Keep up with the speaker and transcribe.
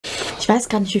weiß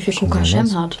gar nicht, wie viel KOKA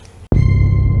SHEM hat.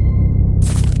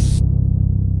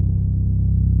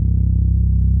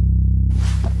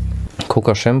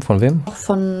 KOKA SHEM von wem?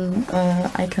 Von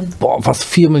Icon. Boah, fast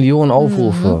 4 Millionen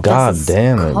Aufrufe. God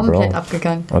damn it, Bro. Komplett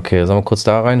abgegangen. Okay, sollen wir kurz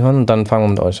da reinhören und dann fangen wir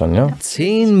mit euch an, ja?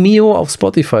 10 Mio auf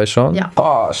Spotify schon? Ja.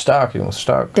 Boah, stark, Jungs,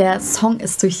 stark. Der Song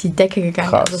ist durch die Decke gegangen.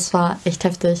 Krass. Also das war echt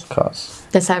heftig. Krass.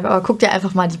 Deshalb, aber guck dir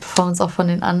einfach mal die Performance auch von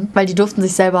denen an. Weil die durften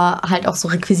sich selber halt auch so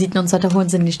Requisiten und so weiter holen,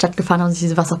 sind in die Stadt gefahren und sich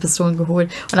diese Wasserpistolen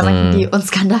geholt. Und dann meinten die, und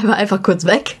Skandal war einfach kurz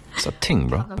weg. Das ist ein Ding,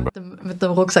 Bro. Mit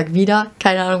dem Rucksack wieder.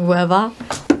 Keine Ahnung, wo er war.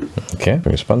 Okay,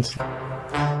 bin gespannt.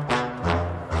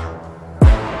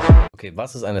 Okay,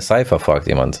 was ist eine Cypher, fragt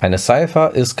jemand. Eine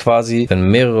Cypher ist quasi, wenn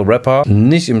mehrere Rapper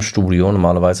nicht im Studio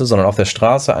normalerweise, sondern auf der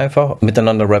Straße einfach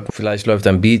miteinander rappen. Vielleicht läuft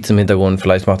ein Beat im Hintergrund,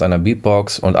 vielleicht macht einer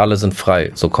Beatbox und alle sind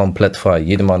frei, so komplett frei.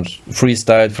 Jedermann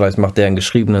freestylt, vielleicht macht der einen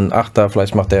geschriebenen 8er,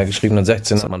 vielleicht macht der einen geschriebenen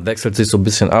 16er. Man wechselt sich so ein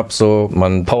bisschen ab, so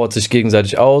man powert sich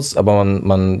gegenseitig aus, aber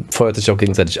man feuert sich auch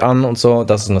gegenseitig an und so.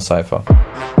 Das ist eine Cypher.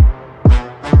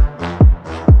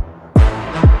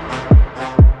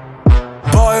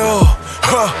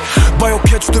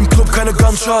 Catcht im Club keine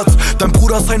Gunshots. Dein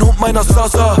Bruder ist ein Hund meiner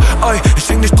Sasa. Ey, ich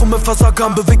häng nicht drum mit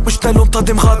Versagern, beweg mich schnell unter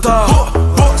dem Radar.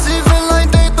 Sie will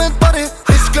ein Date mit Buddy.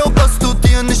 Ich glaub, das tut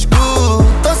dir nicht gut.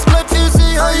 Das bleibt für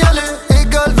sie Hayale,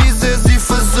 egal wie sehr sie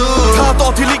versucht.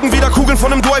 Tatort, hier liegen wieder Kugeln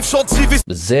von einem Drive-Shot.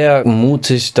 Sehr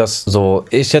mutig, dass so,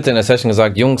 ich hätte in der Session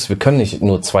gesagt, Jungs, wir können nicht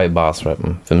nur 2 Bars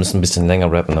rappen. Wir müssen ein bisschen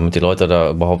länger rappen, damit die Leute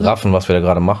da überhaupt raffen, was wir da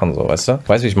gerade machen, so, weißt du?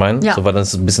 Weißt du, wie ich meine? Ja. So, weil das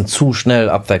ist ein bisschen zu schnell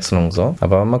Abwechslung, so.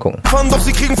 Aber mal gucken. Doch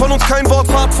sie kriegen von uns kein Wort.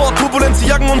 Fahrtfort, Turbulenz, sie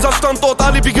jagen unser Standort.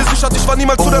 Alibi gesichert, ich war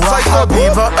niemals zu der Zeit dort. Ey,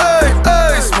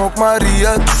 ey, Smoke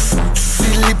Maria.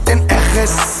 Sie liebt den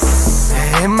RS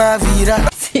immer wieder.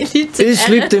 Ich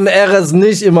liebe den RS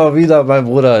nicht immer wieder, mein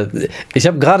Bruder. Ich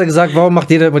habe gerade gesagt, warum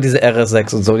macht jeder immer diese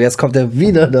RS6 und so. Jetzt kommt er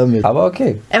wieder damit. Aber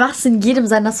okay. Er macht es in jedem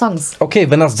seiner Songs. Okay,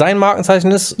 wenn das sein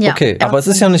Markenzeichen ist, ja, okay. Aber es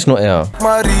ist ja nicht nur er.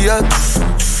 Maria,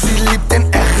 sie liebt den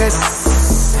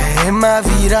RS immer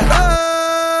wieder.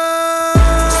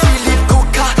 Sie liebt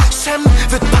KOKA SHEM,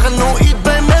 wird paranoid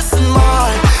beim Essen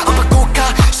mal. Aber KOKA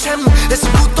SHEM lässt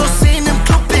gut aussehen im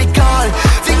Club, egal.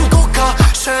 Wegen KOKA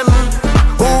SHEM.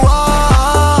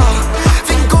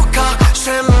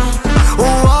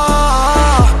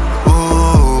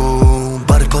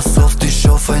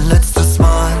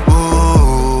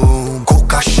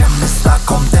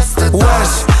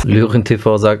 Lyrin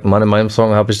TV sagt, Mann, in meinem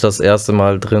Song habe ich das erste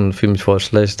Mal drin, fühle mich voll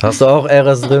schlecht. Hast du auch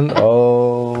RS drin?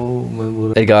 Oh, mein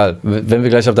Bruder. Egal, wenn wir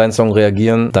gleich auf deinen Song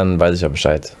reagieren, dann weiß ich ja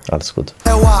Bescheid. Alles gut.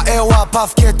 Mir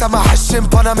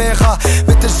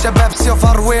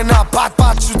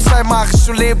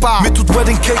tut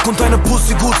Wedding Cake und deine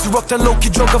Pussy gut. Sie rockt ein Low-Key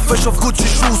Jogger fresh auf Gucci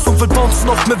Shoes und will bouncen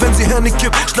auf mir, wenn sie Henny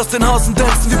kippt. Ich lass den Hasen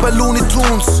dancen wie bei Looney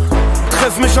Tunes.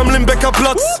 Treff mich am Limbecker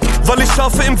Platz, weil ich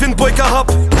Schafe im Windbeuker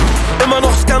hab. Immer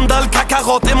noch Skandal,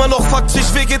 Kakarott, immer noch fuckt sich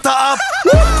Vegeta ab.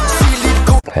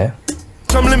 Hä?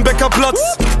 Am Limbecker Platz,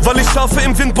 weil ich Schafe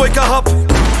im Windbeuker hab.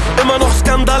 Immer noch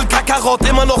Skandal, Kakarott,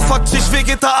 immer noch fuckt sich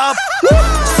Vegeta ab.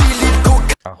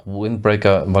 Ach,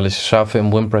 Windbreaker, weil ich Schafe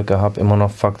im Windbreaker hab, immer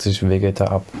noch fuckt sich Vegeta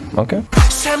ab. Okay.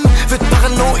 SHEM wird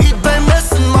paranoid beim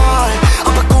Essen mal.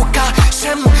 Aber KOKA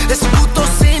SHEM lässt gut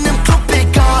aussehen im Club,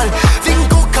 egal. Wegen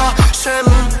KOKA SHEM.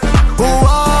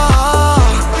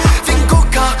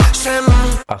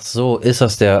 Ach so, ist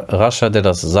das der Rascher, der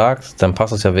das sagt? Dann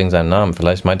passt das ja wegen seinem Namen.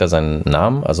 Vielleicht meint er seinen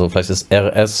Namen. Also vielleicht ist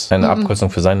RS eine Abkürzung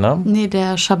für seinen Namen? Nee,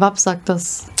 der Shabab sagt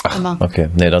das immer. Okay,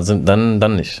 nee,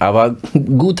 dann nicht. Aber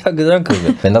guter Gedanke.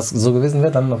 Wenn das so gewesen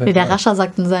wäre, dann auf jeden Fall. Der Rascher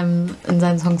sagt in seinen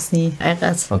Songs nie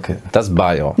RS. Okay, das ist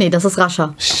Bayo. Nee, das ist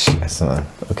Rascher. Scheiße, Mann.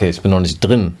 Okay, ich bin noch nicht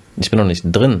drin.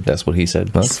 That's what he said.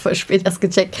 Ne? Das ist voll spät erst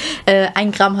gecheckt.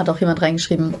 1 Gramm hat auch jemand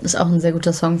reingeschrieben. Ist auch ein sehr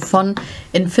guter Song von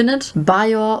Infinite,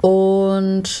 Bajor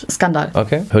und Skandal.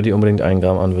 Okay, hör dir unbedingt 1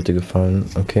 Gramm an, wird dir gefallen.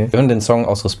 Okay. Wir hören den Song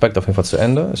aus Respekt auf jeden Fall zu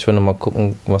Ende. Ich will noch mal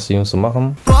gucken, was die Jungs so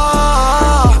machen.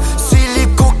 Sie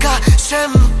liebt KOKA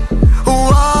SHEM.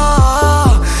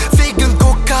 Wegen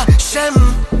KOKA SHEM.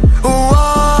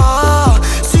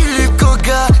 Sie liebt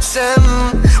KOKA SHEM.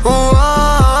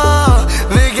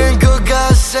 Wegen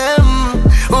KOKA SHEM.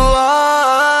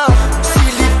 Sie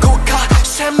liebt KOKA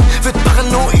SHEM, wird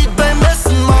paranoid beim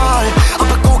Essen mal.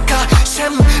 Aber KOKA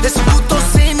SHEM lässt gut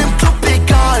aussehen im Club,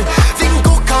 egal. Wegen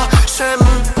KOKA SHEM.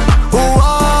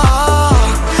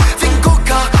 Wegen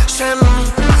KOKA SHEM.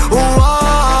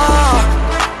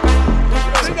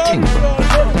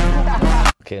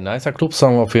 Okay, nicer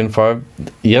Club-Song auf jeden Fall.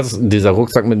 Jetzt, dieser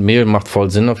Rucksack mit Mehl macht voll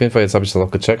Sinn auf jeden Fall. Jetzt habe ich das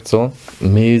auch gecheckt, so.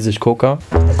 Mäßig KOKA.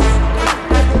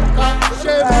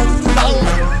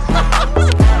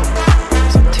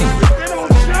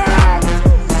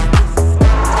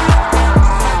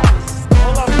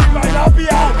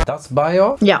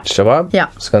 Bayo? Ja. Shabab? Ja.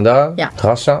 Skandal? Ja.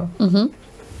 Trasha?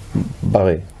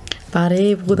 Barre.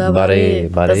 Barre, Bruder, Barre.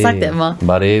 Barre. Das sagt er immer.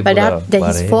 Barre, weil Bruder, der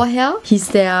Barre. hieß vorher, hieß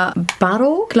der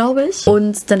Barro, glaube ich.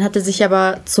 Und dann hat er sich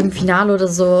aber zum Finale oder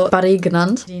so Barre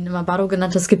genannt. Die ihn immer Barro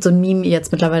genannt. Es gibt so ein Meme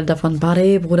jetzt mittlerweile davon.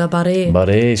 Barre, Bruder, Barre.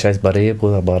 Barre, ich heiße Barre,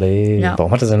 Bruder, Barre. Ja. Warum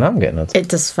hat er seinen Namen geändert?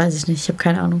 Das weiß ich nicht, ich habe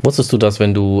keine Ahnung. Wusstest du, dass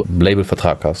wenn du einen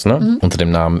Labelvertrag hast, ne? Unter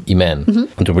dem Namen Iman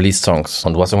und du release Songs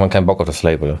und du hast irgendwann keinen Bock auf das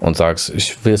Label und sagst,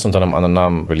 ich will es unter einem anderen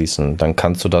Namen releasen, dann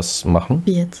kannst du das machen?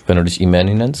 Wie jetzt? Wenn du dich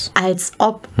Imani nennst? Als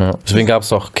ob. Ja. Deswegen gab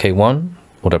es auch K1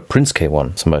 oder Prince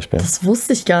K1 zum Beispiel. Das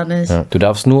wusste ich gar nicht. Ja. Du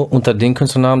darfst nur unter den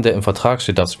Künstlernamen, der im Vertrag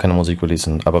steht, darfst du keine Musik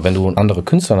releasen. Aber wenn du ein anderer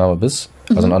Künstlername bist,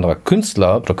 also ein anderer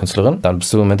Künstler oder Künstlerin, dann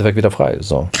bist du im Endeffekt wieder frei.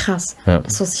 So. Krass. Ja.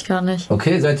 Das wusste ich gar nicht.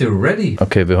 Okay, seid ihr ready?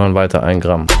 Okay, wir hören weiter. 1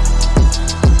 Gramm.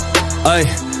 Ey,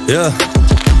 yeah.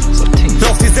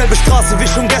 Auf dieselbe Straße wie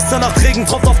schon gestern Nacht. Regen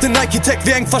tropft auf den Nike-Tag,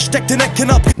 wie eng versteckt in Ecken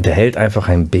ab. Der hält einfach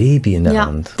ein Baby in der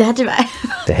Hand. Der hat ihm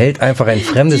Der hält einfach ein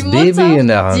fremdes Baby in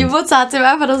der Hand. Die Mutter hat ihm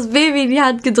einfach das Baby in die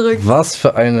Hand gedrückt. Was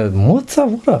für eine Mutter,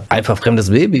 Bruder. Einfach fremdes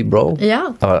Baby, Bro.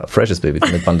 Ja. Aber freshes Baby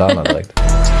mit Bandana direkt.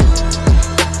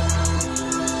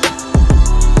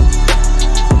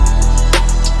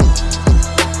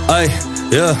 Ey,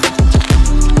 yeah.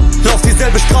 Lauf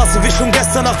dieselbe Straße wie schon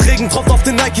gestern Nacht. Regen tropft auf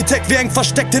den Nike-Tag, wie eng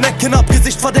versteckt in Ecken ab.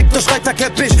 Gesicht verdeckt durch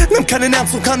Reiterteppich. Nimm keinen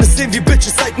Ernst und kann es sehen, wie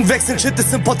Bitches Seiten wechseln. Shit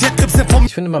ist importiert, Grips sind vom...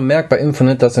 Ich finde, man merkt bei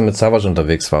Infinite, dass er mit Savage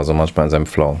unterwegs war, so manchmal in seinem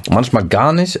Flow. Manchmal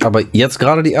gar nicht, aber jetzt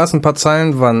gerade die ersten paar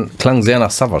Zeilen klangen sehr nach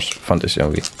Savage, fand ich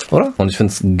irgendwie. Oder? Und ich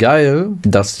finde es geil,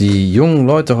 dass die jungen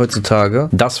Leute heutzutage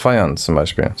das feiern, zum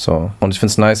Beispiel. So. Und ich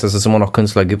finde es nice, dass es immer noch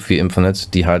Künstler gibt wie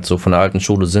Infinite, die halt so von der alten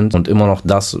Schule sind und immer noch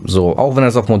das so, auch wenn er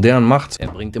es auf modern macht, er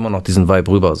bringt immer noch diesen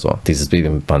Vibe rüber, so. Dieses Baby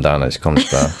mit Bandana, ich komme nicht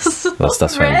klar. Was ist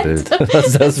das für ein Bild? Was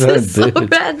ist das für ein Bild? So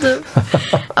random.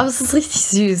 Aber es ist richtig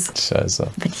süß. Scheiße.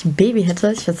 Wenn ich ein Baby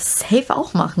hätte, ich würde es safe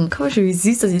auch machen. Guck mal schon, wie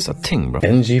süß das ist. Das ist Ting, Bro.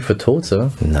 NG für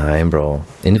Tote? Nein, Bro.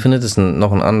 Infinite ist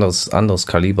noch ein anderes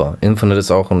Kaliber. Infinite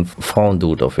ist auch ein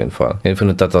Frauendude auf jeden Fall.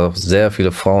 Infinite hat auch sehr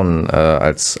viele Frauen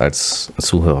als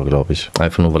Zuhörer, glaube ich.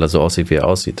 Einfach nur, weil er so aussieht, wie er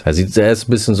aussieht. Er ist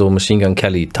ein bisschen so Machine Gun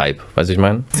Kelly-Type. Weißt du, ich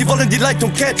meine? Sie wollen die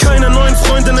Leitung catch. Keine neuen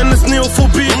Freunde nennen es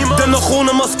Neophobie. Dennoch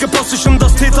ohne Maske passe ich um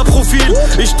das Täterprofil.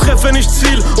 Ich treffe nicht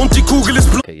Ziel und die Kugel ist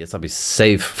blut. Okay, jetzt habe ich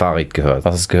safe Farid gehört.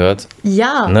 Hast du es gehört?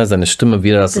 Ja. Ne, seine Stimme, wie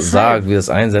er das sagt, wie er das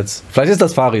einsetzt. Vielleicht ist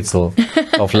das Farid so.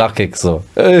 Auf Lachkick so.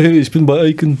 Ey, ich bin bei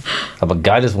Icon. Aber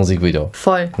geiles Musikvideo.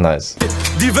 Voll. Nice.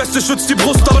 Die Weste schützt die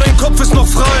Brust, aber dein Kopf ist noch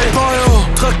frei. Bayo,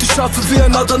 trag die Schafe wie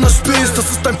ein Adana Spieß.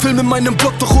 Das ist ein Film in meinem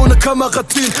Block, doch ohne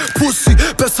Kamerateam. Pussy,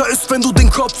 besser ist, wenn du den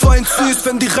Kopf einziehst.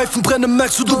 Wenn die Reifen brennen,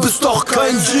 merkst du, du bist doch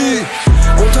kein G.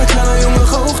 Und ein kleiner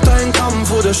Junge raucht einen Gramm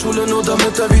vor der Schule, nur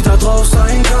damit er wieder drauf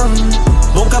sein kann.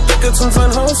 Bunkerpickets und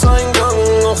sein Hauseingang,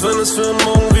 auch wenn es für einen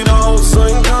Morgen wieder aus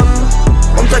sein kann.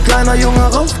 Und der kleine Junge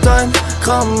raucht ein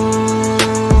Gramm,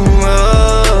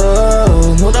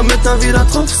 nur damit er wieder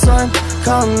drauf sein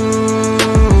kann.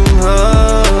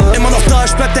 Immer noch da,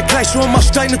 ich bleib der gleiche und mach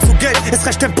Steine zu Geld. Es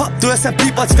reicht ein Pub, du hörst ein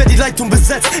Piep, als wär die Leitung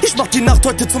besetzt. Ich mach die Nacht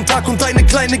heute zum Tag und deine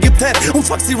Kleine gibt Head. Und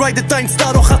fuck, sie ridet deinen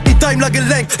Star, doch hat nie Daimler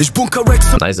gelenkt. Ich bunker Rex.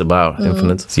 Nice Bar,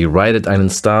 Infinite. Sie ridet einen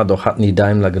Star, doch hat nie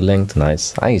Daimler gelenkt.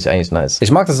 Nice. Eigentlich nice.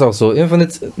 Ich mag das auch so.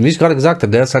 Infinite, wie ich gerade gesagt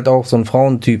habe, der ist halt auch so ein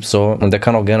Frauentyp so. Und der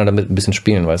kann auch gerne damit ein bisschen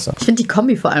spielen, weißt du. Ich finde die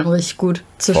Kombi vor allem richtig gut.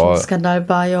 Zwischen Skandal,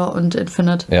 Bayo und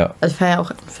Infinite. Ja. Also ich feiere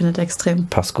auch Infinite extrem.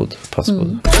 Passt gut, passt gut.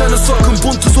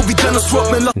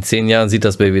 In 10 Jahren sieht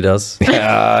das Baby das.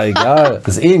 Ja, egal.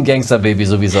 Das ist eh ein Gangster-Baby,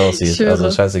 so wie es aussieht.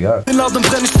 Also scheißegal. Den Laden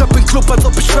brenn, ich stepp in Club, als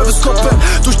ob ich Travis Scott bin.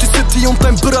 Durch die City und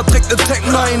dein Brüder trägt Attack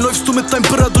 9. Läufst du mit deinem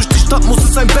Brüder durch die Stadt, muss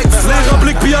es ein Backflip. Leerer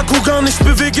Blick, Biako gar nicht,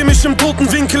 bewege mich im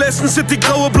toten Winkel. Essen City,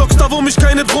 graue Blocks, da wo mich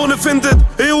keine Drohne findet.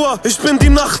 Ewa, ich bin die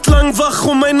Nacht lang wach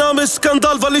und mein Name ist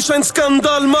Skandal, weil ich einen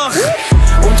Skandal mach.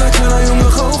 Und ein kleiner Junge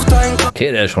raucht ein Gramm.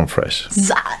 Okay, der ist schon fresh.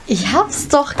 Ich hab's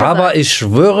doch gesagt. Aber ich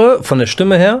schwöre, von der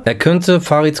Stimme her, er könnte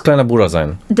Farids kleiner Bruder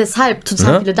sein. Deshalb,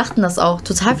 total viele dachten das auch.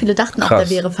 Total viele dachten auch, der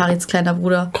wäre Farids kleiner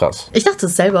Bruder. Krass. Ich dachte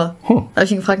es selber. Habe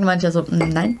ich ihn gefragt und meinte ja so,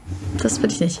 nein, das bin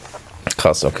ich nicht.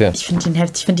 Krass, okay. Ich finde ihn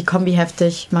heftig, ich finde die Kombi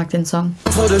heftig, ich mag den Song.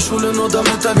 Vor der Schule, nur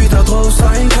damit er wieder drauf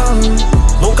sein kann.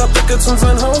 Bunkerpickets und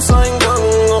sein Hauseingang,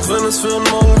 auch wenn es für einen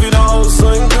Morgen wieder aus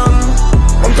sein kann.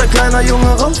 Und der kleine Junge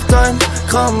raucht ein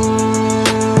Gramm,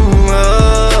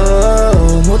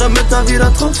 nur damit er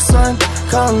wieder drauf sein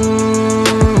kann.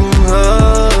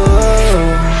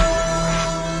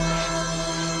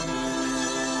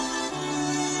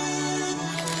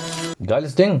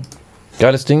 Geiles Ding.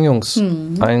 Geiles Ding, Jungs.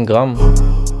 1 Gramm.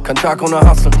 Kein Tag ohne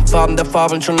Hustle, Farben der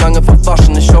Fabeln schon lange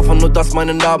verwaschen. Ich hoffe nur, dass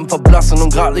meine Narben verblassen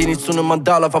und geradlinig zu einem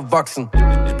Mandala verwachsen.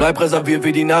 bleib reserviert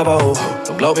wie die Navajo.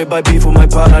 Doch glaub mir bei Beef und mein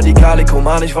Partner die Calico.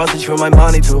 Mann, ich weiß nicht für mein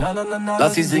Money to.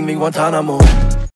 Lass sie singen wie Guantanamo.